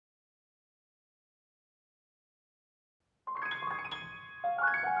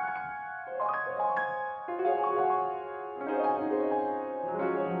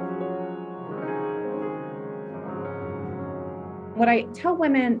What I tell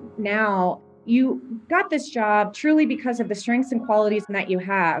women now, you got this job truly because of the strengths and qualities that you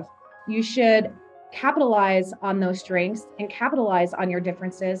have. You should capitalize on those strengths and capitalize on your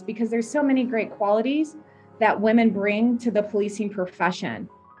differences because there's so many great qualities that women bring to the policing profession.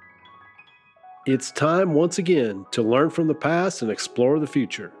 It's time once again to learn from the past and explore the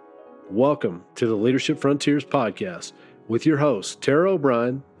future. Welcome to the Leadership Frontiers podcast with your hosts, Tara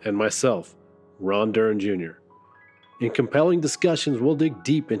O'Brien and myself, Ron Duran Jr. In compelling discussions, we'll dig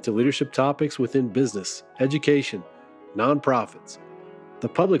deep into leadership topics within business, education, nonprofits, the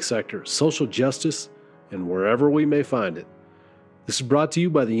public sector, social justice, and wherever we may find it. This is brought to you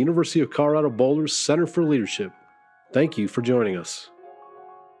by the University of Colorado Boulder's Center for Leadership. Thank you for joining us.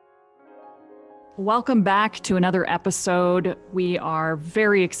 Welcome back to another episode. We are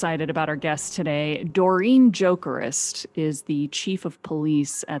very excited about our guest today. Doreen Jokerist is the Chief of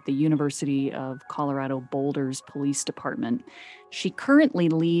Police at the University of Colorado Boulder's Police Department. She currently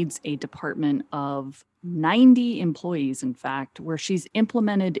leads a department of 90 employees, in fact, where she's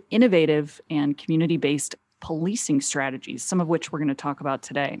implemented innovative and community-based policing strategies, some of which we're going to talk about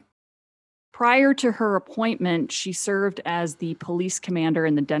today. Prior to her appointment, she served as the police commander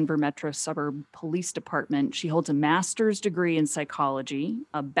in the Denver Metro Suburb Police Department. She holds a master's degree in psychology,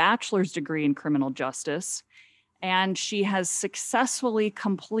 a bachelor's degree in criminal justice, and she has successfully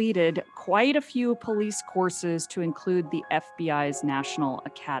completed quite a few police courses to include the FBI's National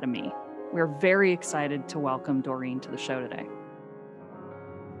Academy. We're very excited to welcome Doreen to the show today.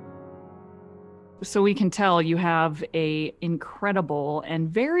 So we can tell you have a incredible and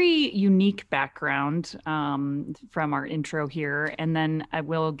very unique background from our intro here, and then I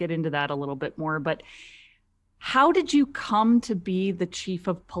will get into that a little bit more. But how did you come to be the chief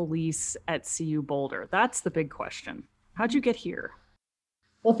of police at CU Boulder? That's the big question. How'd you get here?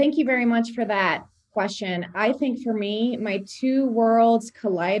 Well, thank you very much for that question. I think for me, my two worlds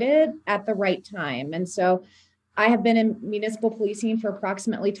collided at the right time. And so I have been in municipal policing for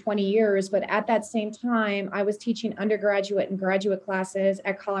approximately 20 years, but at that same time, I was teaching undergraduate and graduate classes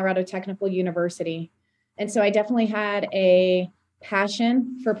at Colorado Technical University. And so I definitely had a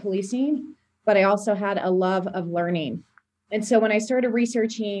passion for policing, but I also had a love of learning. And so when I started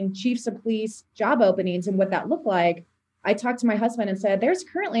researching chiefs of police job openings and what that looked like, I talked to my husband and said, there's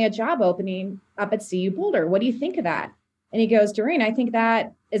currently a job opening up at CU Boulder. What do you think of that? And he goes, Doreen, I think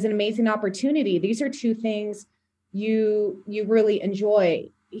that is an amazing opportunity. These are two things you really enjoy.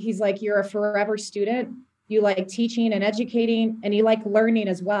 He's like, you're a forever student. You like teaching and educating, and you like learning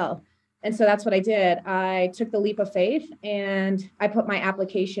as well. And so that's what I did. I took the leap of faith and I put my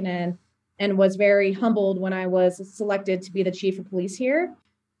application in and was very humbled when I was selected to be the chief of police here.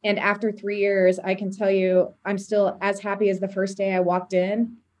 And after 3 years, I can tell you, I'm still as happy as the first day I walked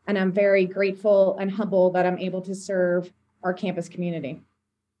in. And I'm very grateful and humbled that I'm able to serve our campus community.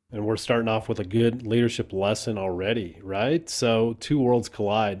 And we're starting off with a good leadership lesson already, right? So two worlds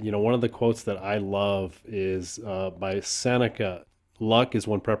collide. You know, one of the quotes that I love is by Seneca, luck is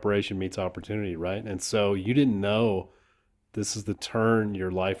when preparation meets opportunity, right? And so you didn't know this is the turn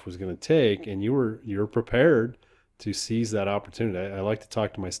your life was going to take, and you're prepared to seize that opportunity. I like to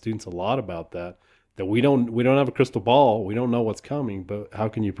talk to my students a lot about that we don't have a crystal ball. We don't know what's coming, but how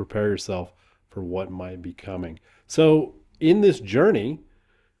can you prepare yourself for what might be coming? So in this journey,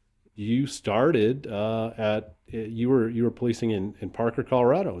 you started you were policing in Parker,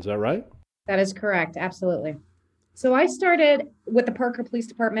 Colorado. Is that right? That is correct. Absolutely. So I started with the Parker Police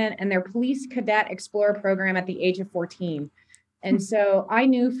Department and their Police Cadet Explorer program at the age of 14. And so I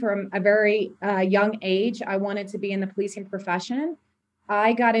knew from a very young age, I wanted to be in the policing profession.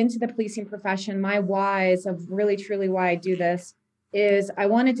 I got into the policing profession. My whys of really, truly why I do this is I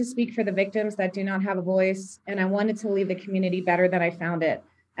wanted to speak for the victims that do not have a voice. And I wanted to leave the community better than I found it.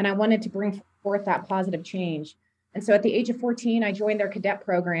 And I wanted to bring forth that positive change. And so at the age of 14, I joined their cadet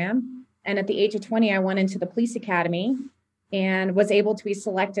program. And at the age of 20, I went into the police academy and was able to be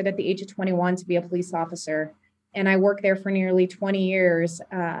selected at the age of 21 to be a police officer. And I worked there for nearly 20 years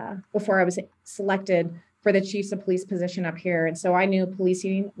before I was selected for the chiefs of police position up here. And so I knew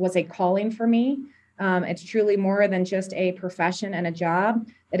policing was a calling for me. It's truly more than just a profession and a job.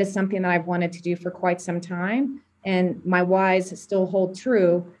 It is something that I've wanted to do for quite some time. And my whys still hold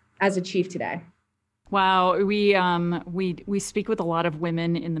true as a chief today. Wow, we speak with a lot of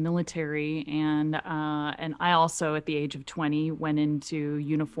women in the military, and I also, at the age of 20, went into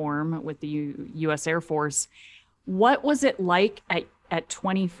uniform with the U.S. Air Force. What was it like at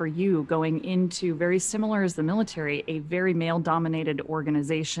 20 for you, going into very similar as the military, a very male-dominated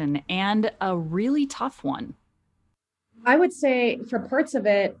organization and a really tough one? I would say for parts of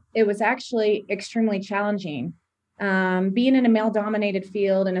it, it was actually extremely challenging. Being in a male dominated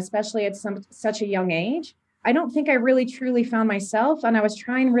field, and especially at such a young age, I don't think I really truly found myself, and I was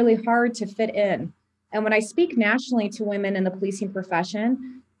trying really hard to fit in. And when I speak nationally to women in the policing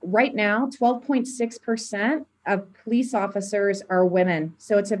profession, right now, 12.6% of police officers are women.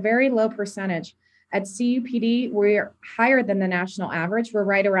 So it's a very low percentage. At CUPD, we're higher than the national average. We're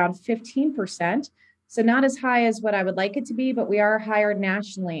right around 15%. So not as high as what I would like it to be, but we are higher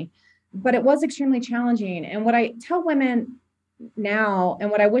nationally. But it was extremely challenging. And what I tell women now, and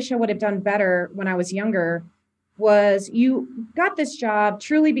what I wish I would have done better when I was younger, was you got this job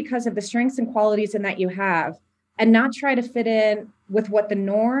truly because of the strengths and qualities in that you have, and not try to fit in with what the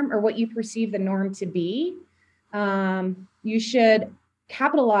norm or what you perceive the norm to be. You should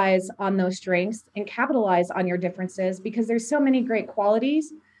capitalize on those strengths and capitalize on your differences, because there's so many great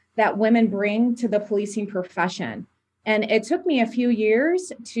qualities that women bring to the policing profession. And it took me a few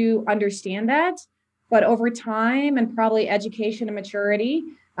years to understand that, but over time and probably education and maturity,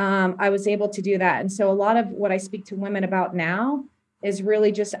 I was able to do that. And so a lot of what I speak to women about now is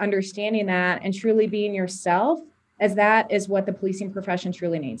really just understanding that and truly being yourself, as that is what the policing profession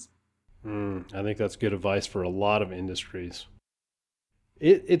truly needs. I think that's good advice for a lot of industries.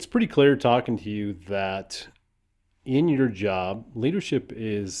 It's pretty clear talking to you that in your job, leadership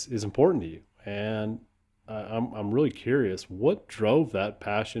is important to you. And I'm really curious, what drove that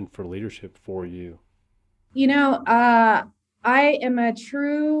passion for leadership for you? You know, I am a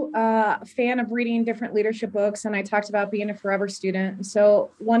true fan of reading different leadership books, and I talked about being a forever student. So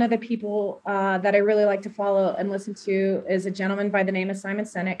one of the people that I really like to follow and listen to is a gentleman by the name of Simon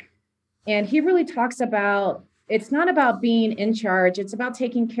Sinek. And he really talks about, it's not about being in charge, it's about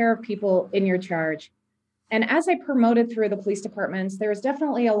taking care of people in your charge. And as I promoted through the police departments, there was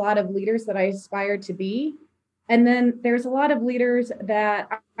definitely a lot of leaders that I aspired to be. And then there's a lot of leaders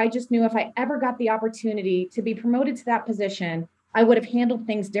that I just knew if I ever got the opportunity to be promoted to that position, I would have handled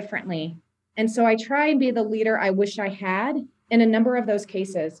things differently. And so I try and be the leader I wish I had in a number of those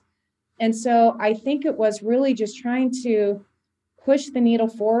cases. And so I think it was really just trying to push the needle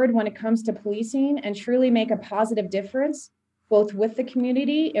forward when it comes to policing and truly make a positive difference, both with the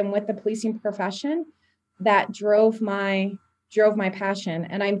community and with the policing profession, that drove my passion.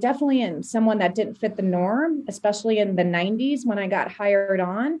 And I'm definitely someone that didn't fit the norm, especially in the 90s when I got hired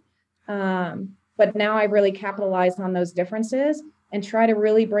on. But now I really capitalized on those differences and try to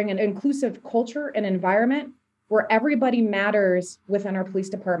really bring an inclusive culture and environment where everybody matters within our police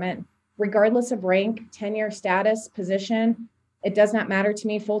department, regardless of rank, tenure, status, position. It does not matter to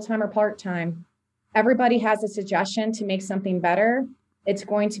me, full-time or part-time. Everybody has a suggestion to make something better. It's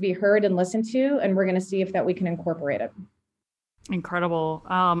going to be heard and listened to, and we're going to see if that we can incorporate it. Incredible.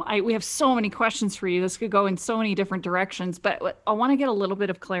 We have so many questions for you. This could go in so many different directions, but I want to get a little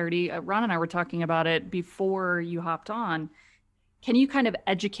bit of clarity. Ron and I were talking about it before you hopped on. Can you kind of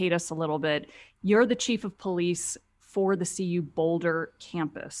educate us a little bit? You're the chief of police for the CU Boulder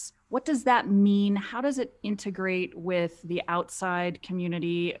campus. What does that mean? How does it integrate with the outside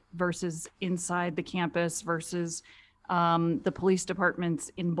community versus inside the campus versus the police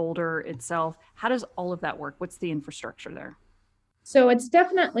departments in Boulder itself? How does all of that work? What's the infrastructure there? So it's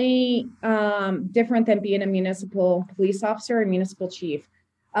definitely different than being a municipal police officer or municipal chief.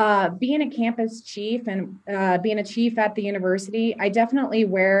 Being a campus chief and being a chief at the university, I definitely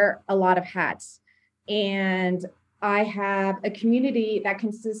wear a lot of hats. And I have a community that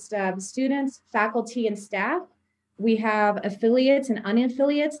consists of students, faculty, and staff. We have affiliates and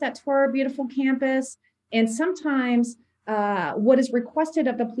unaffiliates that tour our beautiful campus. And sometimes what is requested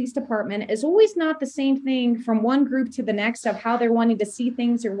of the police department is always not the same thing from one group to the next of how they're wanting to see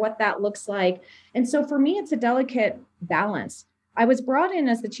things or what that looks like. And so for me, it's a delicate balance. I was brought in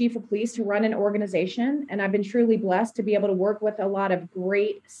as the chief of police to run an organization, and I've been truly blessed to be able to work with a lot of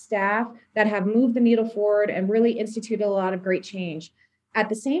great staff that have moved the needle forward and really instituted a lot of great change. At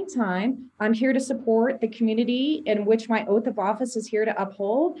the same time, I'm here to support the community in which my oath of office is here to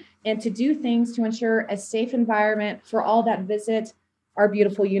uphold and to do things to ensure a safe environment for all that visit our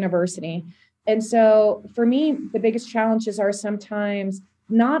beautiful university. And so for me, the biggest challenges are sometimes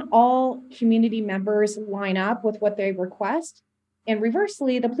not all community members line up with what they request. And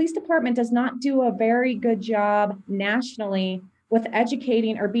reversely, the police department does not do a very good job nationally with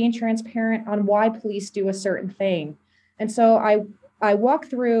educating or being transparent on why police do a certain thing. And so I walk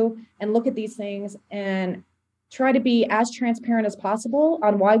through and look at these things and try to be as transparent as possible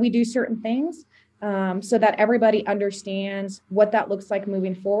on why we do certain things, so that everybody understands what that looks like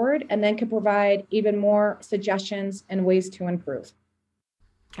moving forward, and then can provide even more suggestions and ways to improve.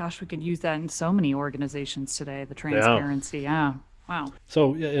 Gosh, we could use that in so many organizations today, the Yeah. transparency. Yeah. Wow.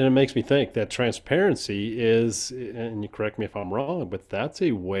 So, and it makes me think that transparency is, and you correct me if I'm wrong, but that's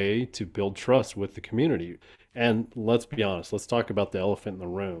a way to build trust with the community. And let's be honest, let's talk about the elephant in the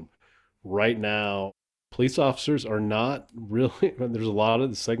room. Right now, police officers are not really, there's a lot of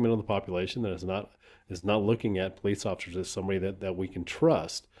the segment of the population that is not looking at police officers as somebody that we can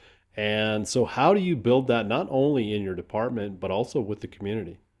trust. And so how do you build that not only in your department, but also with the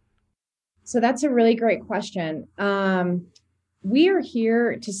community? So that's a really great question. We are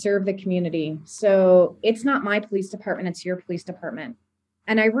here to serve the community. So it's not my police department, it's your police department.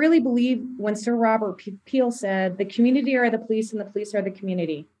 And I really believe when Sir Robert Peel said, the community are the police and the police are the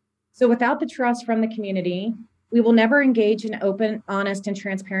community. So without the trust from the community, we will never engage in open, honest, and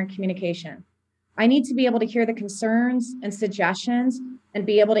transparent communication. I need to be able to hear the concerns and suggestions and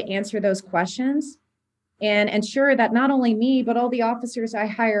be able to answer those questions and ensure that not only me, but all the officers I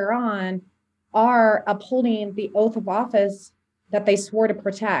hire on are upholding the oath of office that they swore to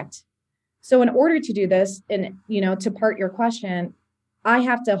protect. So in order to do this, and to part your question, I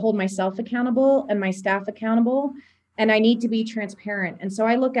have to hold myself accountable and my staff accountable, and I need to be transparent. And so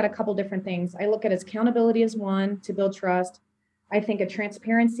I look at a couple different things. I look at accountability as one to build trust. I think of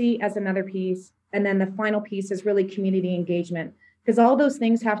transparency as another piece. And then the final piece is really community engagement, because all those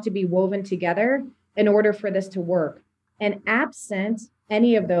things have to be woven together in order for this to work. And absent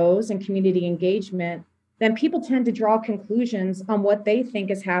any of those and community engagement, then people tend to draw conclusions on what they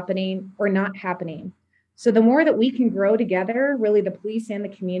think is happening or not happening. So the more that we can grow together, really the police and the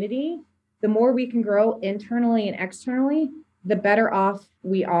community, the more we can grow internally and externally, the better off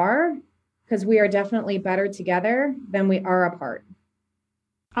we are, because we are definitely better together than we are apart.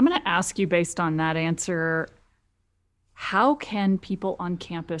 I'm going to ask you, based on that answer, how can people on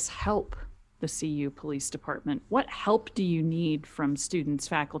campus help the CU Police Department? What help do you need from students,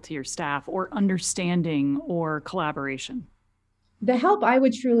 faculty, or staff, or understanding or collaboration? The help I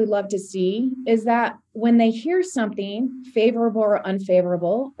would truly love to see is that when they hear something favorable or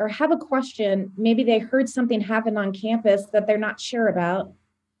unfavorable, or have a question, maybe they heard something happen on campus that they're not sure about,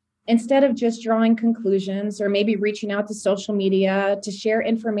 instead of just drawing conclusions or maybe reaching out to social media to share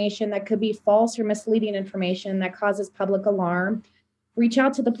information that could be false or misleading information that causes public alarm, reach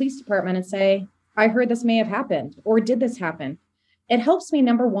out to the police department and say, I heard this may have happened, or did this happen? It helps me,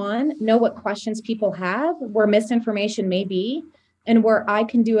 number one, know what questions people have, where misinformation may be, and where I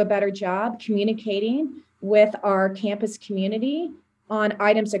can do a better job communicating with our campus community on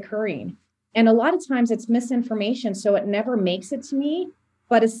items occurring. And a lot of times it's misinformation, so it never makes it to me,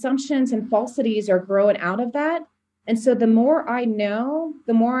 but assumptions and falsities are growing out of that. And so the more I know,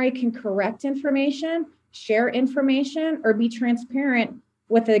 the more I can correct information, share information, or be transparent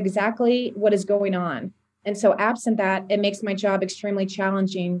with exactly what is going on. And so absent that, it makes my job extremely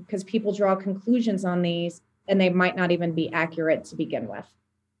challenging because people draw conclusions on these and they might not even be accurate to begin with.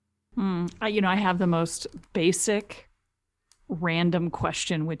 I have the most basic random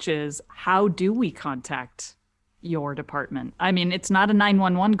question, which is, how do we contact your department? I mean, it's not a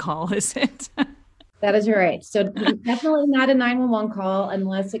 911 call, is it? That is right. So definitely not a 911 call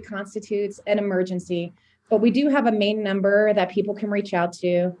unless it constitutes an emergency. But we do have a main number that people can reach out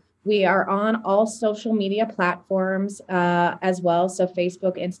to. We are on all social media platforms as well. So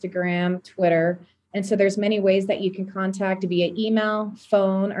Facebook, Instagram, Twitter. And so there's many ways that you can contact via email,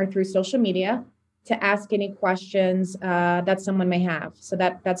 phone, or through social media to ask any questions that someone may have. So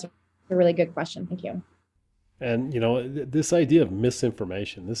that's a really good question. Thank you. And this idea of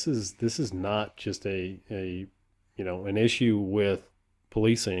misinformation, this is not just an issue with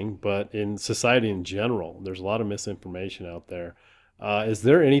policing, but in society in general. There's a lot of misinformation out there. Is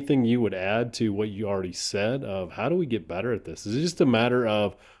there anything you would add to what you already said of how do we get better at this? Is it just a matter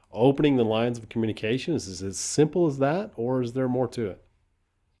of opening the lines of communication? Is it as simple as that, or is there more to it?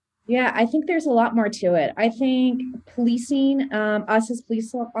 Yeah, I think there's a lot more to it. I think policing, us as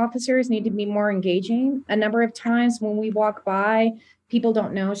police officers need to be more engaging. A number of times when we walk by, people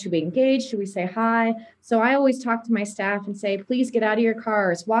don't know, should we engage? Should we say hi? So I always talk to my staff and say, please get out of your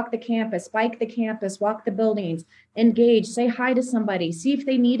cars, walk the campus, bike the campus, walk the buildings, engage, say hi to somebody, see if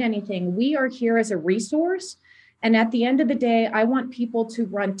they need anything. We are here as a resource. And at the end of the day, I want people to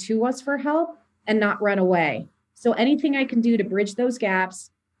run to us for help and not run away. So anything I can do to bridge those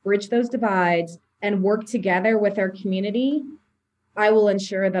gaps, bridge those divides, and work together with our community, I will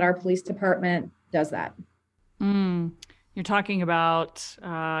ensure that our police department does that. You're talking about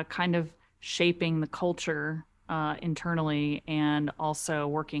kind of shaping the culture internally and also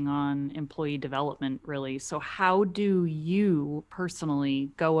working on employee development, really. So how do you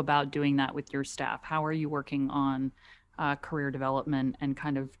personally go about doing that with your staff? How are you working on career development and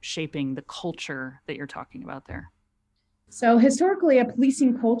kind of shaping the culture that you're talking about there? So historically, a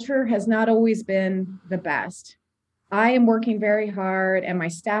policing culture has not always been the best. I am working very hard, and my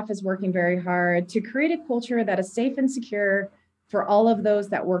staff is working very hard to create a culture that is safe and secure for all of those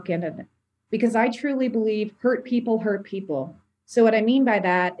that work in it. Because I truly believe hurt people hurt people. So, what I mean by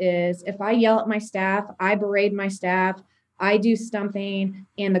that is if I yell at my staff, I berate my staff, I do something,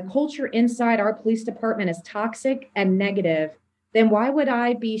 and the culture inside our police department is toxic and negative, then why would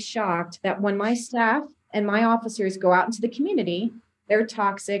I be shocked that when my staff and my officers go out into the community, they're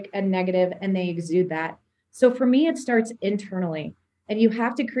toxic and negative and they exude that? So for me, it starts internally. And you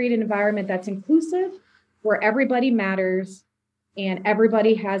have to create an environment that's inclusive, where everybody matters and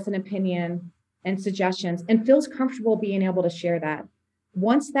everybody has an opinion and suggestions and feels comfortable being able to share that.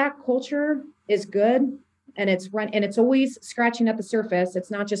 Once that culture is good and it's always scratching at the surface,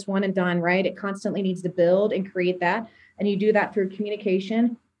 it's not just one and done, right? It constantly needs to build and create that. And you do that through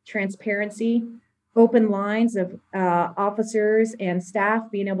communication, transparency, open lines of officers and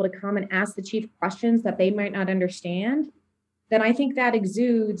staff being able to come and ask the chief questions that they might not understand, then I think that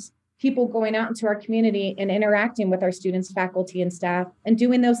exudes people going out into our community and interacting with our students, faculty, and staff and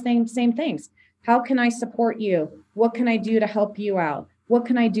doing those same things. How can I support you? What can I do to help you out? What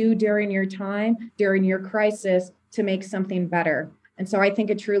can I do during your time, during your crisis to make something better? And so I think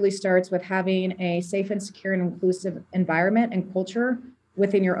it truly starts with having a safe and secure and inclusive environment and culture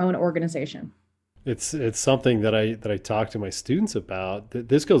within your own organization. It's something that I talk to my students about.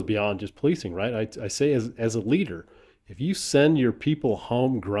 This goes beyond just policing, right? I say as a leader, if you send your people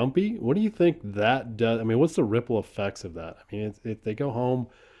home grumpy, what do you think that does? I mean, what's the ripple effects of that? I mean, if they go home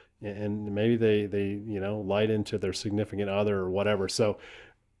and maybe they light into their significant other or whatever. So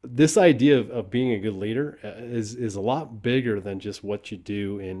this idea of being a good leader is a lot bigger than just what you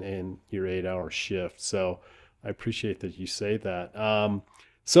do in your 8-hour shift. So I appreciate that you say that.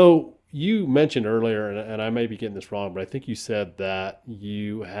 So you mentioned earlier, and I may be getting this wrong, but I think you said that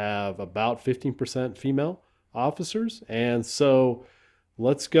you have about 15% female officers. And so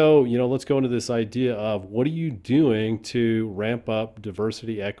let's go into this idea of what are you doing to ramp up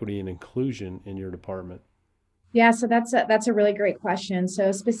diversity, equity, and inclusion in your department? Yeah, so that's a really great question.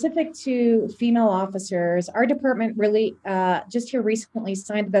 So specific to female officers, our department really just here recently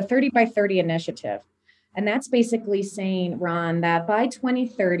signed the 30 by 30 initiative. And that's basically saying, Ron, that by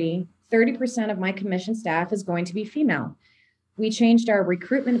 2030, 30% of my commissioned staff is going to be female. We changed our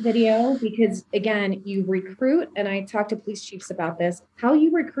recruitment video because, again, you recruit, and I talk to police chiefs about this, how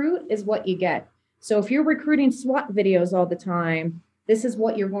you recruit is what you get. So if you're recruiting SWAT videos all the time, this is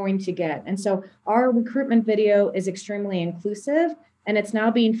what you're going to get. And so our recruitment video is extremely inclusive, and it's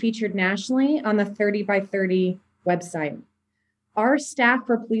now being featured nationally on the 30 by 30 website. Our staff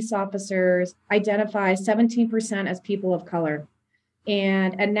for police officers identify 17% as people of color.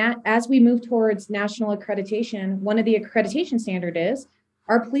 And that, as we move towards national accreditation, one of the accreditation standard is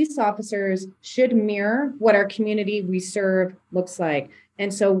our police officers should mirror what our community we serve looks like.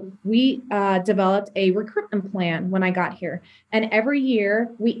 And so we developed a recruitment plan when I got here. And every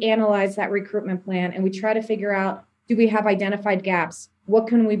year we analyze that recruitment plan and we try to figure out, do we have identified gaps? What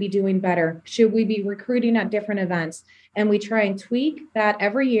can we be doing better? Should we be recruiting at different events? And we try and tweak that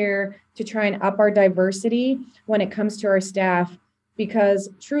every year to try and up our diversity when it comes to our staff, because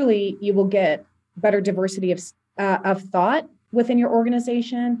truly you will get better diversity of thought within your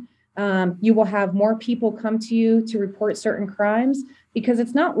organization. You will have more people come to you to report certain crimes, because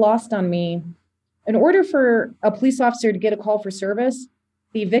it's not lost on me. In order for a police officer to get a call for service,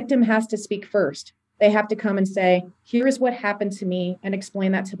 the victim has to speak first. They have to come and say, here's what happened to me, and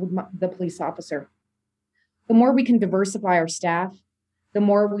explain that to the police officer. The more we can diversify our staff, the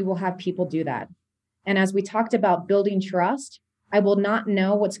more we will have people do that. And as we talked about building trust, I will not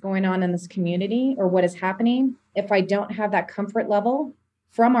know what's going on in this community or what is happening if I don't have that comfort level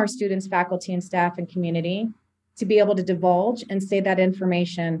from our students, faculty, and staff and community to be able to divulge and say that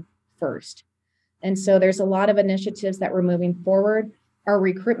information first. And so there's a lot of initiatives that we're moving forward. Our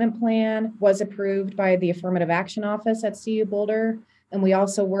recruitment plan was approved by the Affirmative Action Office at CU Boulder. And we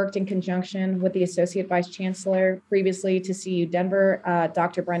also worked in conjunction with the Associate Vice Chancellor previously to CU Denver,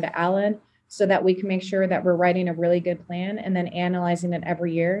 Dr. Brenda Allen, so that we can make sure that we're writing a really good plan and then analyzing it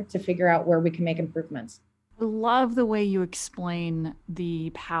every year to figure out where we can make improvements. I love the way you explain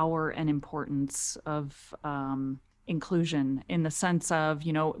the power and importance of inclusion, in the sense of,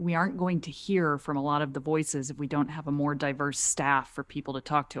 we aren't going to hear from a lot of the voices if we don't have a more diverse staff for people to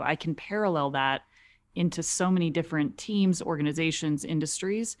talk to. I can parallel that into so many different teams, organizations,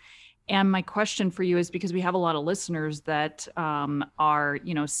 industries. And my question for you is, because we have a lot of listeners that are,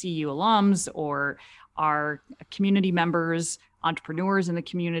 CU alums or are community members, entrepreneurs in the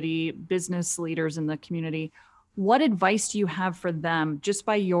community, business leaders in the community. What advice do you have for them, just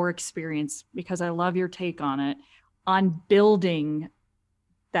by your experience, because I love your take on it, on building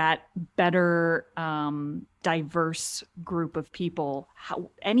that better, diverse group of people?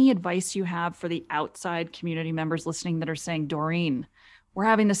 Any advice you have for the outside community members listening that are saying, Doreen, we're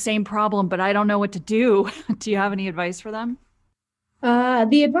having the same problem, but I don't know what to do. Do you have any advice for them?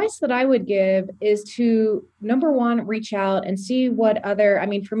 The advice that I would give is to, number one, reach out and see what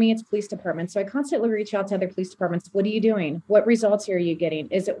for me, it's police departments. So I constantly reach out to other police departments. What are you doing? What results are you getting?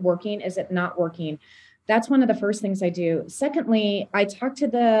 Is it working? Is it not working? That's one of the first things I do. Secondly, I talk to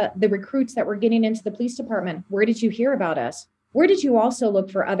the recruits that were getting into the police department. Where did you hear about us? Where did you also look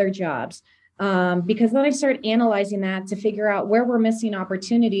for other jobs? Because then I start analyzing that to figure out where we're missing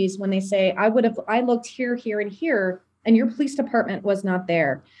opportunities when they say, I looked here, here, and here, and your police department was not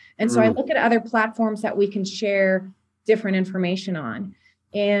there. And so I look at other platforms that we can share different information on.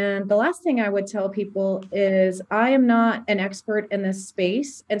 And the last thing I would tell people is I am not an expert in this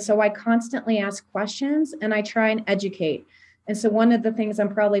space. And so I constantly ask questions and I try and educate. And so one of the things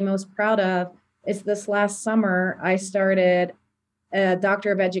I'm probably most proud of is this last summer, I started a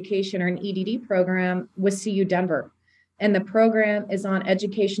Doctor of Education, or an EDD program, with CU Denver. And the program is on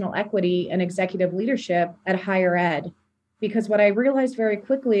educational equity and executive leadership at higher ed. Because what I realized very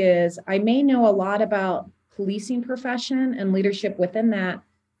quickly is I may know a lot about policing profession and leadership within that,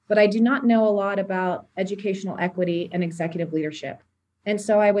 but I do not know a lot about educational equity and executive leadership. And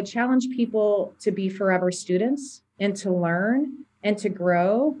so I would challenge people to be forever students and to learn and to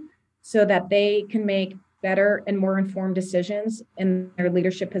grow so that they can make better and more informed decisions in their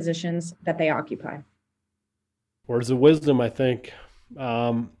leadership positions that they occupy. Words of wisdom, I think.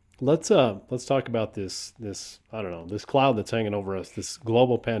 Let's talk about this I don't know, this cloud that's hanging over us, this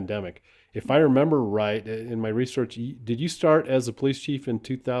global pandemic. If I remember right in my research, did you start as a police chief in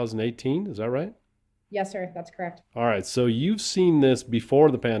 2018? Is that right? Yes, sir. That's correct. All right. So you've seen this before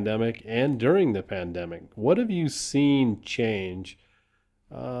the pandemic and during the pandemic. What have you seen change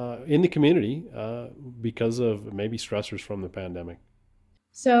in the community because of maybe stressors from the pandemic?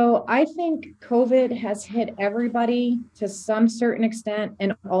 So I think COVID has hit everybody to some certain extent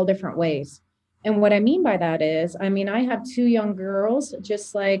in all different ways. And what I mean by that is, I have two young girls,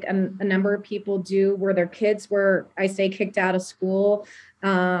 just like a number of people do, where their kids were, I say, kicked out of school,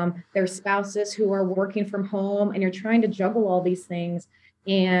 their spouses who are working from home, and you're trying to juggle all these things.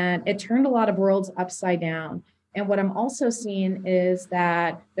 And it turned a lot of worlds upside down. And what I'm also seeing is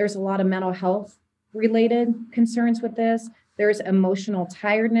that there's a lot of mental health related concerns with this. There's emotional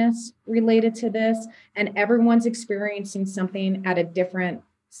tiredness related to this, and everyone's experiencing something at a different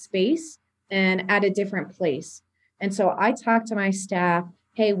space and at a different place. And so I talk to my staff,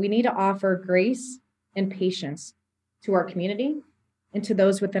 hey, we need to offer grace and patience to our community and to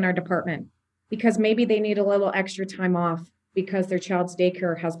those within our department, because maybe they need a little extra time off because their child's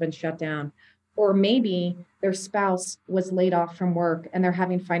daycare has been shut down. Or maybe their spouse was laid off from work and they're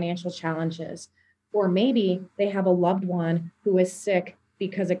having financial challenges. Or maybe they have a loved one who is sick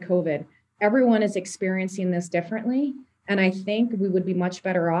because of COVID. Everyone is experiencing this differently. And I think we would be much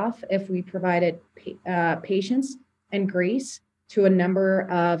better off if we provided patience and grace to a number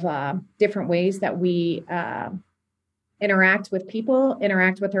of different ways that we interact with people,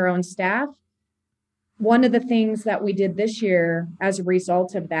 interact with our own staff. One of the things that we did this year as a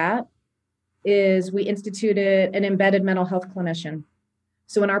result of that is we instituted an embedded mental health clinician.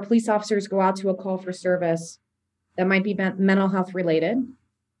 So when our police officers go out to a call for service that might be mental health related,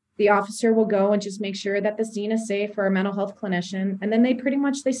 the officer will go and just make sure that the scene is safe for a mental health clinician. And then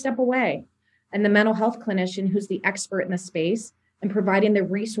they step away. And the mental health clinician, who's the expert in the space and providing the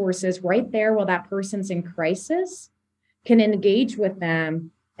resources right there while that person's in crisis, can engage with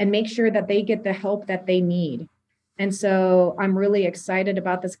them and make sure that they get the help that they need. And so I'm really excited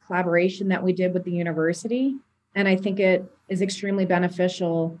about this collaboration that we did with the university. And I think it is extremely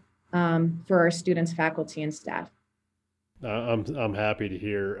beneficial for our students, faculty, and staff. I'm happy to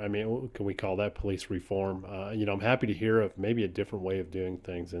hear. I mean, can we call that police reform? I'm happy to hear of maybe a different way of doing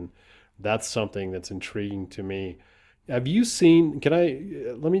things, and that's something that's intriguing to me. Have you seen?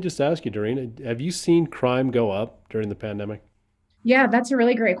 Let me just ask you, Doreen. Have you seen crime go up during the pandemic? Yeah, that's a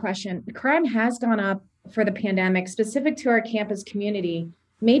really great question. Crime has gone up for the pandemic, specific to our campus community,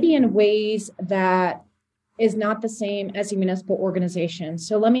 maybe in ways that is not the same as a municipal organization.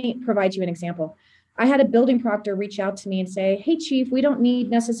 So let me provide you an example. I had a building proctor reach out to me and say, hey, chief, we don't need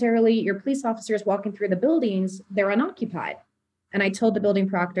necessarily your police officers walking through the buildings. They're unoccupied. And I told the building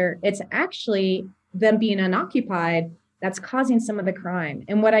proctor, it's actually them being unoccupied that's causing some of the crime.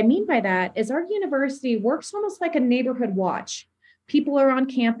 And what I mean by that is our university works almost like a neighborhood watch. People are on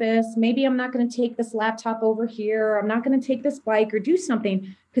campus. Maybe I'm not going to take this laptop over here. Or I'm not going to take this bike or do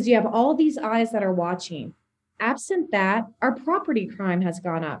something because you have all these eyes that are watching. Absent that, our property crime has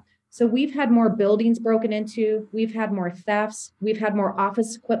gone up. So we've had more buildings broken into, we've had more thefts, we've had more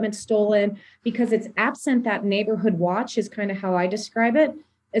office equipment stolen because it's absent that neighborhood watch is kind of how I describe it,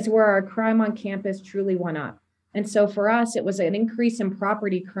 is where our crime on campus truly went up. And so for us, it was an increase in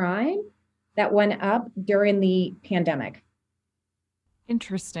property crime that went up during the pandemic.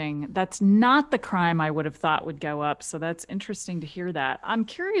 Interesting. That's not the crime I would have thought would go up. So that's interesting to hear that. I'm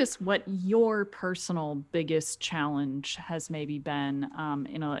curious what your personal biggest challenge has maybe been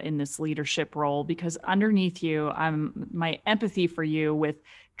in this leadership role, because underneath you, my empathy for you with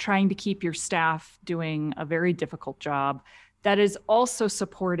trying to keep your staff doing a very difficult job that is also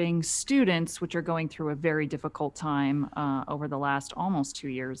supporting students, which are going through a very difficult time over the last almost 2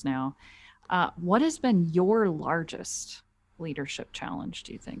 years now. What has been your largest leadership challenge,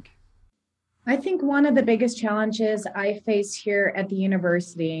 do you think? I think one of the biggest challenges I face here at the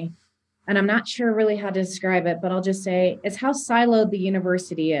university, and I'm not sure really how to describe it, but I'll just say is how siloed the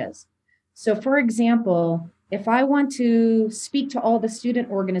university is. So for example, if I want to speak to all the student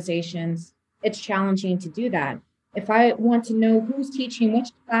organizations, it's challenging to do that. If I want to know who's teaching which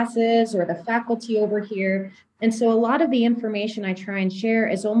classes or the faculty over here. And so a lot of the information I try and share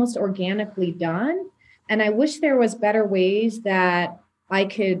is almost organically done. And I wish there was better ways that I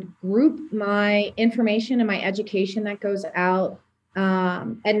could group my information and my education that goes out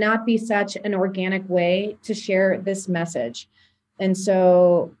and not be such an organic way to share this message. And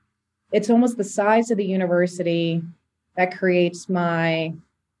so it's almost the size of the university that creates my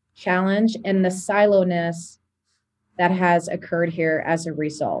challenge and the siloness that has occurred here as a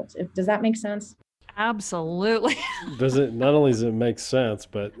result. Does that make sense? Absolutely. Not only does it make sense,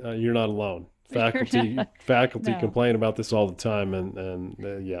 but you're not alone. Faculty No. complain about this all the time, and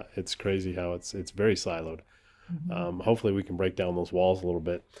yeah, it's crazy how it's very siloed. Hopefully, we can break down those walls a little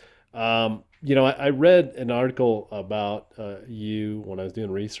bit. I read an article about you when I was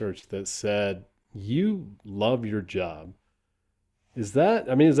doing research that said you love your job. Is that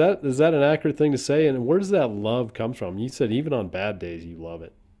an accurate thing to say? And where does that love come from? You said even on bad days, you love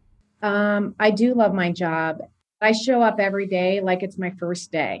it. I do love my job. I show up every day like it's my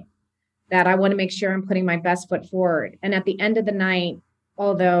first day, that I want to make sure I'm putting my best foot forward. And at the end of the night,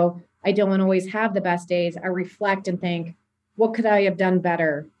 although I don't always have the best days, I reflect and think, what could I have done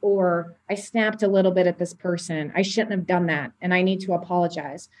better? Or I snapped a little bit at this person. I shouldn't have done that. And I need to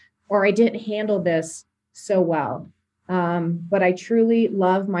apologize. Or I didn't handle this so well. But I truly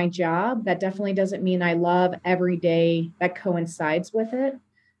love my job. That definitely doesn't mean I love every day that coincides with it.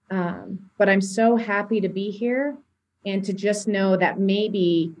 But I'm so happy to be here and to just know that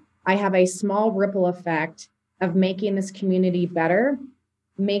maybe I have a small ripple effect of making this community better,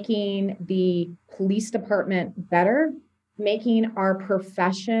 making the police department better, making our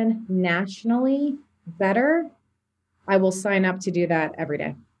profession nationally better. I will sign up to do that every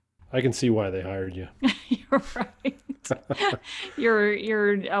day. I can see why they hired you. You're right.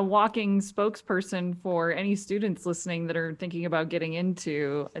 You're a walking spokesperson for any students listening that are thinking about getting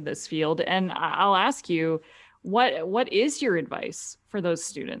into this field. And I'll ask you, what is your advice for those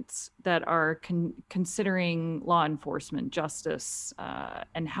students that are considering law enforcement, justice,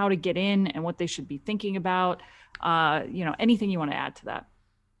 and how to get in and what they should be thinking about? Anything you want to add to that?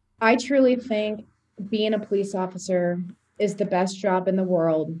 I truly think being a police officer is the best job in the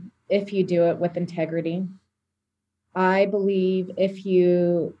world if you do it with integrity. I believe if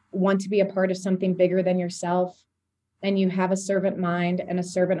you want to be a part of something bigger than yourself and you have a servant mind and a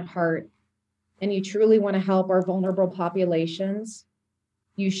servant heart, and you truly want to help our vulnerable populations,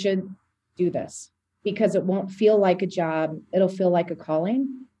 you should do this because it won't feel like a job. It'll feel like a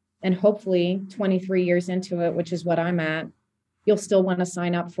calling. And hopefully 23 years into it, which is what I'm at, you'll still want to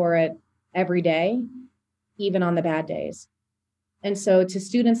sign up for it every day, even on the bad days. And so to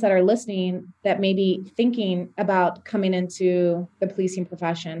students that are listening that may be thinking about coming into the policing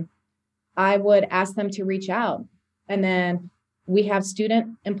profession, I would ask them to reach out. And then we have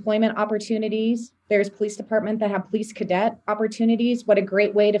student employment opportunities. There's police department that have police cadet opportunities. What a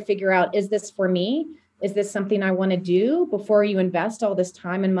great way to figure out, is this for me? Is this something I want to do before you invest all this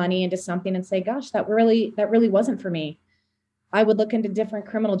time and money into something and say, gosh, that really wasn't for me. I would look into different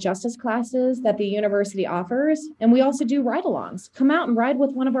criminal justice classes that the university offers. And we also do ride-alongs. Come out and ride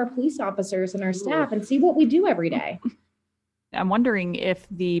with one of our police officers and our staff and see what we do every day. I'm wondering if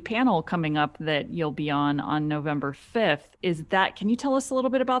the panel coming up that you'll be on November 5th, can you tell us a little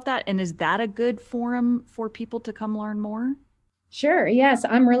bit about that? And is that a good forum for people to come learn more? Sure. Yes,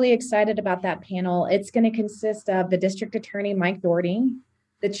 I'm really excited about that panel. It's going to consist of the district attorney, Mike Doherty,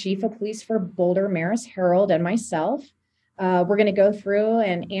 the chief of police for Boulder, Maris Harold, and myself. We're going to go through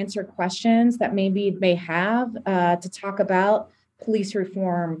and answer questions that may have to talk about police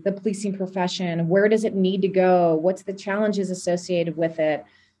reform, the policing profession. Where does it need to go? What's the challenges associated with it?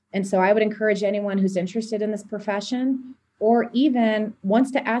 And so I would encourage anyone who's interested in this profession or even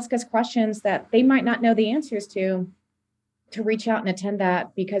wants to ask us questions that they might not know the answers to reach out and attend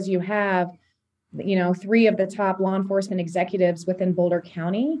that, because you have, three of the top law enforcement executives within Boulder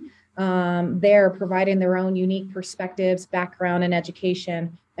County. They're providing their own unique perspectives, background, and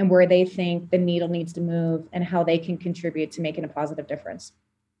education, and where they think the needle needs to move and how they can contribute to making a positive difference.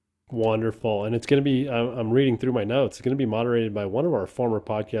 Wonderful. And it's going to be, I'm reading through my notes, it's going to be moderated by one of our former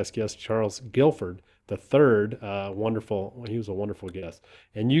podcast guests, Charles Guilford, the third. Wonderful. He was a wonderful guest.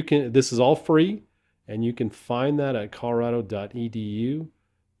 And this is all free, and you can find that at colorado.edu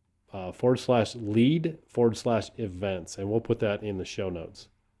 /lead/events. And we'll put that in the show notes.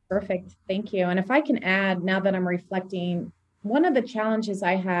 Perfect. Thank you. And if I can add, now that I'm reflecting, one of the challenges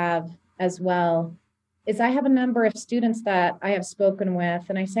I have as well is I have a number of students that I have spoken with,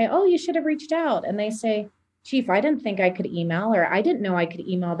 and I say, oh, you should have reached out. And they say, Chief, I didn't think I could email, or I didn't know I could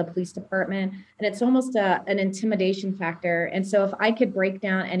email the police department. And it's almost an intimidation factor. And so if I could break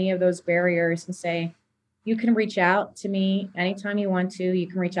down any of those barriers and say, you can reach out to me anytime you want to. You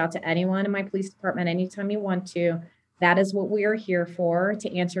can reach out to anyone in my police department anytime you want to. That is what we are here for,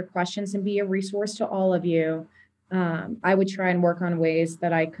 to answer questions and be a resource to all of you. I would try and work on ways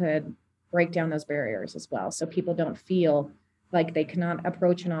that I could break down those barriers as well, so people don't feel like they cannot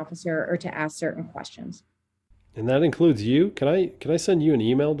approach an officer or to ask certain questions. And that includes you. Can I send you an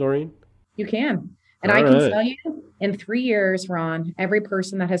email, Doreen? You can. And All I can right. tell you, in 3 years, Ron, every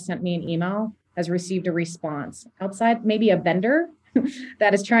person that has sent me an email has received a response. Outside, maybe a vendor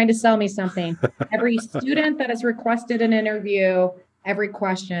that is trying to sell me something. Every student that has requested an interview, every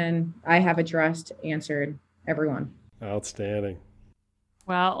question I have addressed, answered, everyone. Outstanding.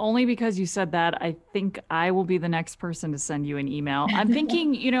 Well, only because you said that, I think I will be the next person to send you an email. I'm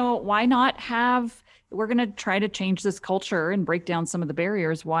thinking, why not we're going to try to change this culture and break down some of the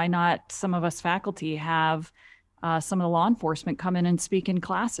barriers. Why not some of us faculty have some of the law enforcement come in and speak in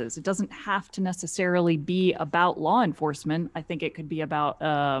classes? It doesn't have to necessarily be about law enforcement. I think it could be about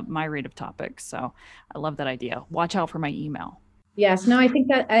a myriad of topics. So I love that idea. Watch out for my email. Yes, no, I think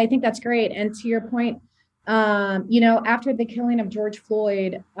that's great. And to your point, after the killing of George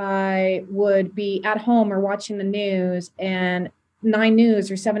Floyd, I would be at home or watching the news, and 9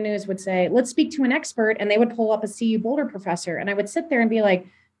 News or 7 News would say, let's speak to an expert. And they would pull up a CU Boulder professor. And I would sit there and be like,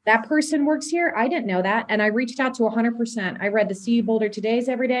 that person works here? I didn't know that. And I reached out to 100%. I read the CU Boulder Today's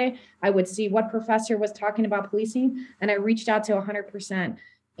every day. I would see what professor was talking about policing, and I reached out to 100%.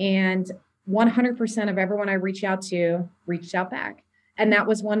 And 100% of everyone I reached out back. And that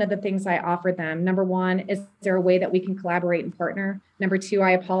was one of the things I offered them. Number one, is there a way that we can collaborate and partner? Number two, I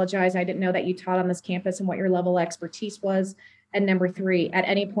apologize. I didn't know that you taught on this campus and what your level of expertise was. And number three, at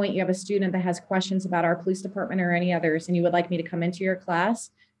any point you have a student that has questions about our police department or any others, and you would like me to come into your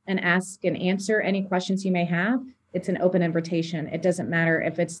class and ask and answer any questions you may have, it's an open invitation. It doesn't matter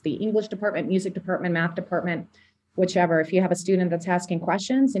if it's the English department, music department, math department, whichever. If you have a student that's asking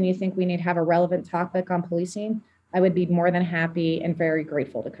questions and you think we need to have a relevant topic on policing, I would be more than happy and very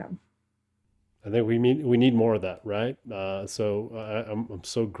grateful to come. I think we need more of that, right? I'm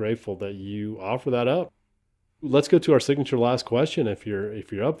so grateful that you offer that up. Let's go to our signature last question if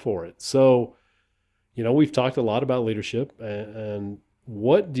you're up for it. So, we've talked a lot about leadership, and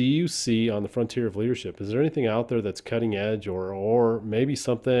what do you see on the frontier of leadership? Is there anything out there that's cutting edge, or maybe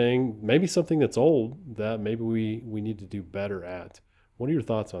something that's old that maybe we need to do better at? What are your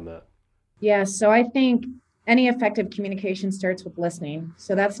thoughts on that? Yeah, so I think any effective communication starts with listening.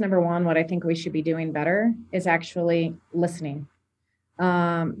 So that's number one. What I think we should be doing better is actually listening.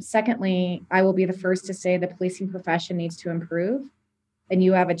 Secondly, I will be the first to say the policing profession needs to improve. And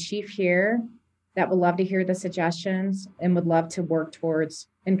you have a chief here that would love to hear the suggestions and would love to work towards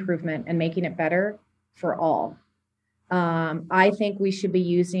improvement and making it better for all. I think we should be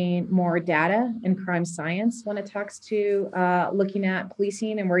using more data and crime science when it talks to looking at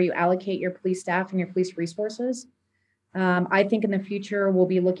policing and where you allocate your police staff and your police resources. I think in the future, we'll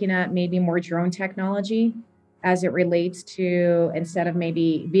be looking at maybe more drone technology as it relates to, instead of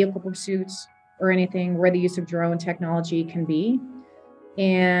maybe vehicle pursuits or anything, where the use of drone technology can be.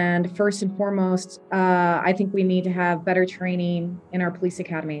 And first and foremost, I think we need to have better training in our police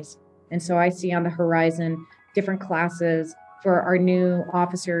academies. And so I see on the horizon different classes for our new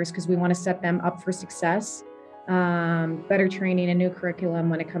officers, because we want to set them up for success. Better training and new curriculum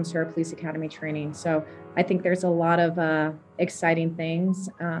when it comes to our police academy training. So I think there's a lot of exciting things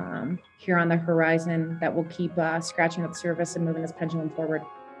here on the horizon that will keep scratching at the surface and moving this pendulum forward.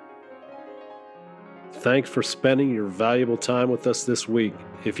 Thanks for spending your valuable time with us this week.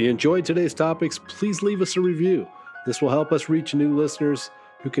 If you enjoyed today's topics, please leave us a review. This will help us reach new listeners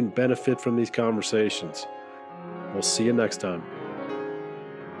who can benefit from these conversations. We'll see you next time.